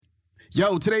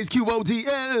Yo, today's QOD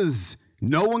is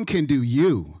no one can do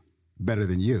you better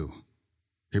than you.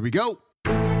 Here we go.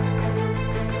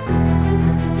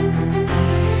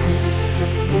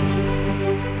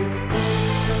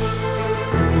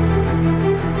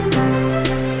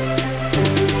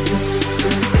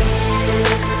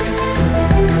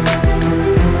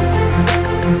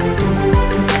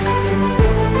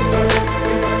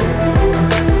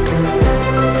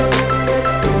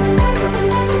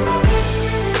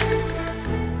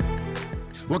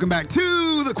 Welcome back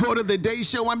to the Quote of the Day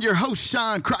Show. I'm your host,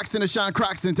 Sean Croxton of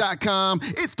SeanCroxton.com.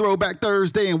 It's Throwback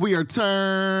Thursday, and we are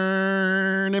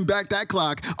turning back that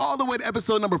clock all the way to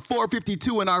episode number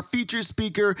 452 and our featured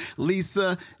speaker,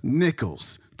 Lisa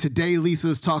Nichols. Today, Lisa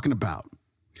is talking about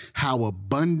how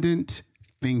abundant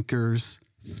thinkers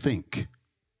think.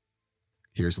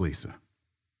 Here's Lisa.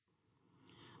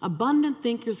 Abundant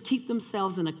thinkers keep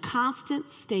themselves in a constant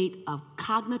state of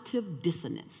cognitive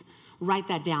dissonance. Write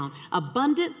that down.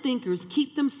 Abundant thinkers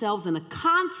keep themselves in a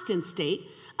constant state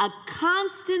of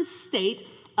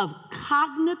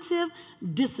cognitive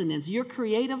dissonance. You're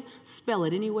creative, spell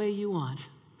it any way you want.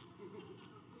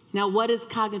 Now, what is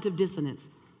cognitive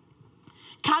dissonance?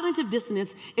 Cognitive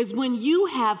dissonance is when you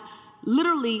have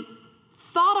literally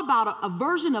thought about a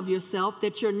version of yourself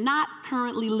that you're not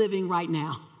currently living right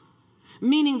now.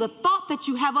 Meaning the thought that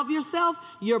you have of yourself,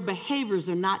 your behaviors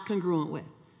are not congruent with.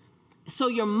 So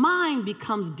your mind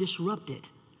becomes disrupted.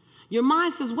 Your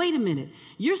mind says, wait a minute,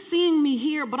 you're seeing me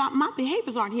here, but my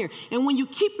behaviors aren't here. And when you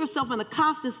keep yourself in a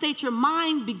constant state, your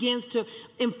mind begins to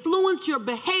influence your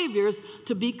behaviors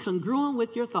to be congruent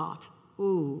with your thought.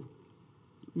 Ooh,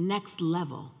 next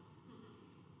level.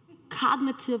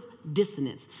 Cognitive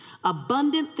dissonance.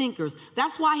 Abundant thinkers.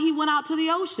 That's why he went out to the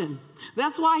ocean.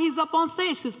 That's why he's up on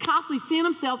stage, because constantly seeing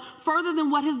himself further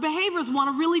than what his behaviors want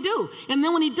to really do. And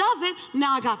then when he does it,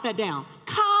 now I got that down.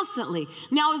 Constantly.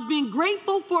 Now it's being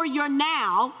grateful for your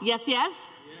now. Yes, yes?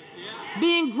 Yes.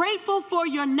 Being grateful for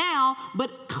your now,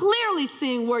 but clearly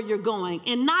seeing where you're going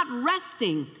and not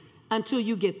resting until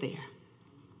you get there.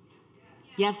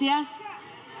 Yes, yes?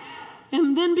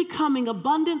 And then becoming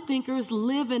abundant thinkers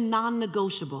live in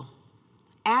non-negotiable.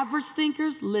 Average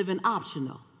thinkers live in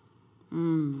optional.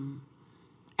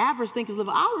 Average thinkers live,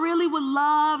 I really would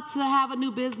love to have a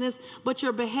new business, but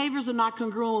your behaviors are not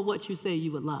congruent with what you say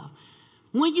you would love.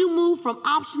 When you move from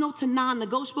optional to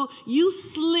non-negotiable, you've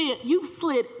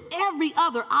slid every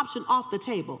other option off the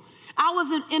table. I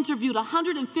was interviewed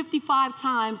 155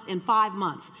 times in 5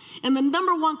 months. And the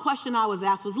number one question I was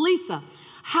asked was, Lisa,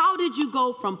 how did you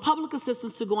go from public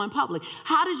assistance to going public?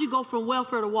 How did you go from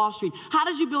welfare to Wall Street? How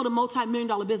did you build a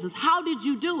multi-million-dollar business? How did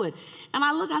you do it? And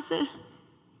I said,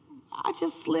 I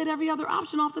just slid every other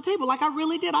option off the table. Like I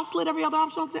really did. I slid every other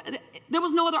option off the table. There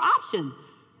was no other option.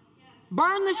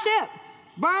 Burn the ship.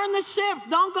 Burn the ships.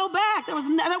 Don't go back. There was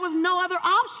no other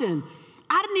option.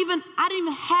 I didn't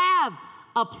even have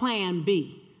a plan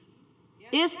B.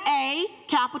 It's A,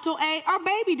 capital A, or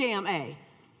baby damn A.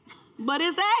 But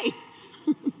it's A.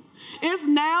 It's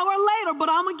now or later, but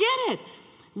I'm going to get it.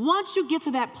 Once you get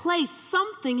to that place,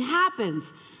 something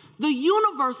happens. The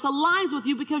universe aligns with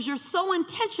you because you're so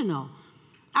intentional.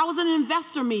 I was in an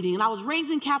investor meeting, and I was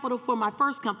raising capital for my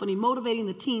first company, motivating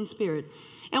the teen spirit.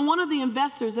 And one of the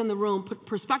investors in the room,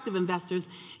 prospective investors,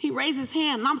 he raised his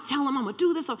hand, and I'm telling him I'm going to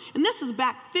do this. And this is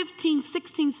back 15,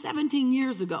 16, 17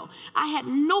 years ago. I had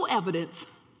no evidence.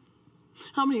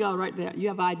 How many of y'all right there? You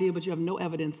have an idea, but you have no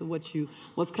evidence of what's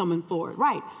coming forward.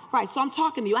 Right. So I'm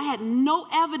talking to you. I had no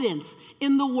evidence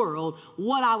in the world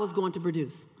what I was going to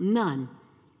produce. None.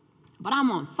 But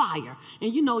I'm on fire.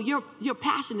 And you know, your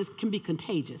passion can be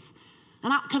contagious.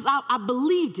 And because I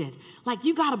believed it. Like,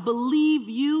 you got to believe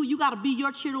you. You got to be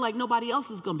your cheerleader like nobody else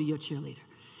is going to be your cheerleader.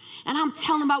 And I'm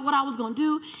telling him about what I was going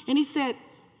to do. And he said,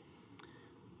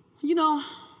 you know,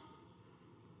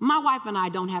 my wife and I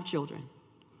don't have children.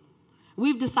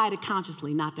 We've decided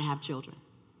consciously not to have children.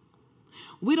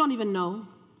 We don't even know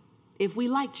if we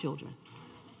like children.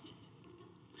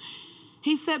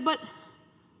 He said, but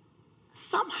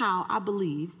somehow I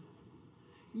believe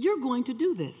you're going to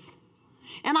do this.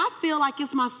 And I feel like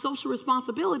it's my social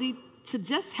responsibility to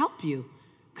just help you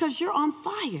because you're on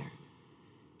fire.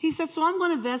 He said, so I'm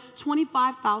going to invest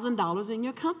 $25,000 in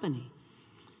your company.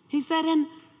 He said, and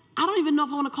I don't even know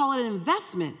if I want to call it an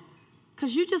investment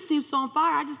because you just seem so on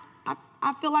fire.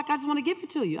 I feel like I just want to give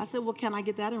it to you. I said, well, can I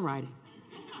get that in writing?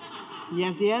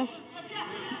 Yes, yes.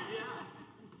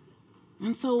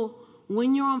 And so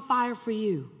when you're on fire for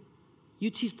you, you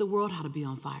teach the world how to be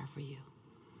on fire for you.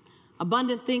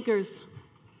 Abundant thinkers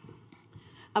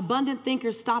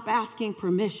stop asking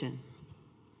permission.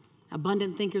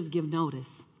 Abundant thinkers give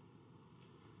notice.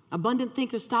 Abundant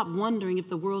thinkers stop wondering if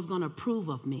the world's going to approve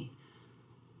of me.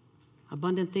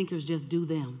 Abundant thinkers just do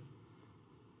them.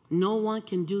 No one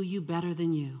can do you better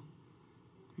than you.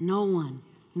 No one.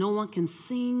 No one can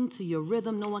sing to your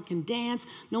rhythm. No one can dance.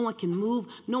 No one can move.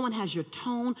 No one has your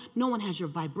tone. No one has your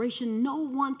vibration. No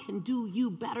one can do you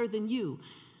better than you.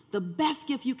 The best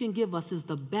gift you can give us is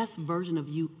the best version of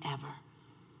you ever.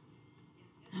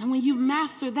 And when you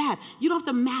master that, you don't have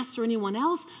to master anyone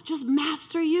else. Just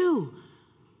master you.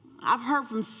 I've heard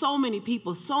from so many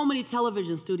people, so many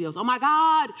television studios, oh my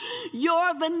God,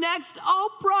 you're the next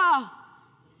Oprah.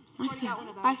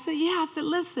 I said,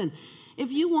 listen,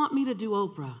 if you want me to do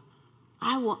Oprah,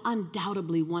 I will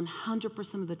undoubtedly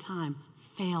 100% of the time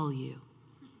fail you.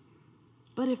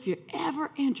 But if you're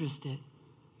ever interested,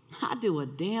 I do a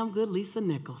damn good Lisa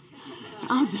Nichols.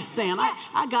 I'm just saying,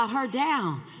 I got her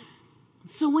down.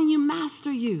 So when you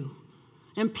master you,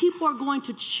 and people are going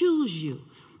to choose you,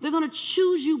 they're going to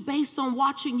choose you based on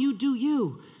watching you do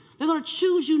you. They're going to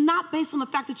choose you not based on the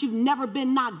fact that you've never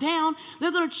been knocked down.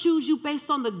 They're going to choose you based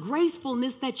on the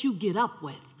gracefulness that you get up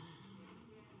with.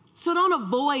 So don't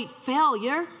avoid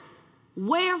failure.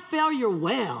 Wear failure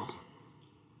well.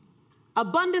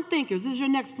 Abundant thinkers, this is your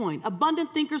next point.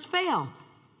 Abundant thinkers fail.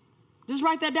 Just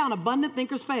write that down. Abundant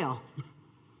thinkers fail.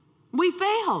 We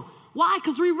fail. Why?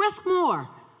 Because we risk more.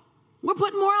 We're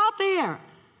putting more out there.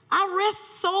 I risk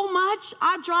so much.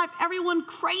 I drive everyone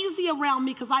crazy around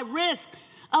me because I risk.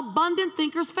 Abundant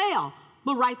thinkers fail.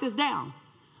 But write this down.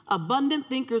 Abundant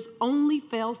thinkers only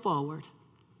fail forward.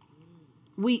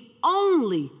 We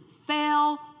only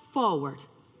fail forward.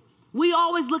 We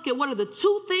always look at what are the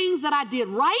 2 things that I did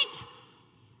right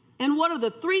and what are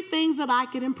the 3 things that I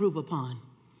could improve upon.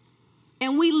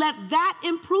 And we let that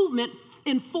improvement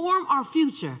inform our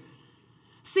future.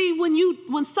 See,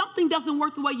 when something doesn't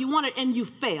work the way you want it and you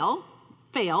fail,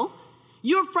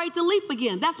 you're afraid to leap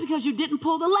again. That's because you didn't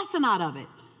pull the lesson out of it.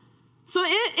 So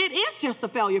it is just a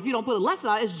failure. If you don't put a lesson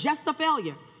out, it's just a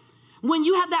failure. When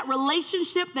you have that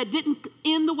relationship that didn't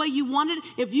end the way you wanted,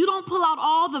 if you don't pull out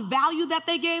all the value that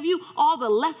they gave you, all the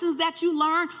lessons that you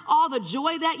learned, all the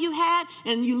joy that you had,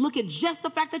 and you look at just the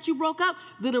fact that you broke up,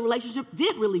 then the relationship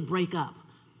did really break up.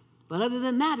 But other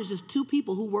than that, it's just 2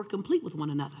 people who were complete with one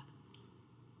another.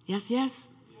 Yes, yes?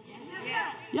 Yes,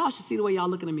 yes. Y'all should see the way y'all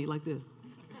looking at me like this.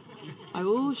 Like,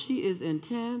 oh, she is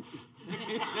intense.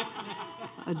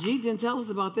 Ajit didn't tell us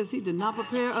about this. He did not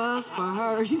prepare us for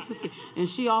her. And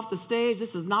she off the stage.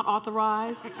 This is not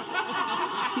authorized.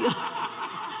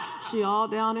 She all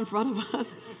down in front of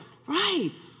us.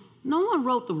 Right. No one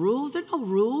wrote the rules. There are no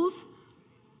rules.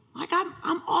 Like,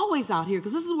 I'm always out here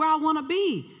because this is where I want to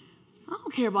be. I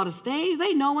don't care about a stage.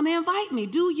 They know when they invite me.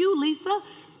 Do you, Lisa?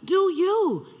 Do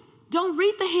you? Don't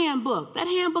read the handbook. That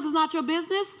handbook is not your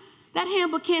business. That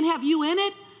handbook can't have you in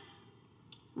it.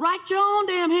 Write your own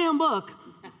damn handbook,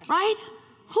 right?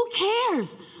 Who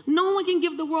cares? No one can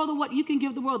give the world what you can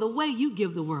give the world the way you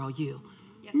give the world you.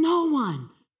 Yes. No one.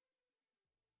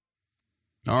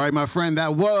 All right, my friend,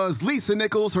 that was Lisa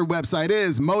Nichols. Her website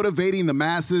is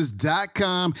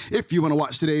motivatingthemasses.com. If you want to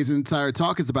watch today's entire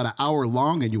talk, it's about an hour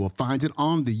long, and you will find it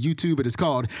on the YouTube. It is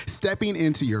called Stepping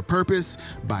Into Your Purpose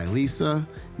by Lisa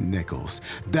Nichols.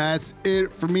 That's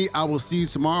it for me. I will see you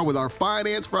tomorrow with our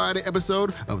Finance Friday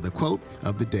episode of the Quote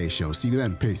of the Day Show. See you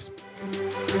then. Peace.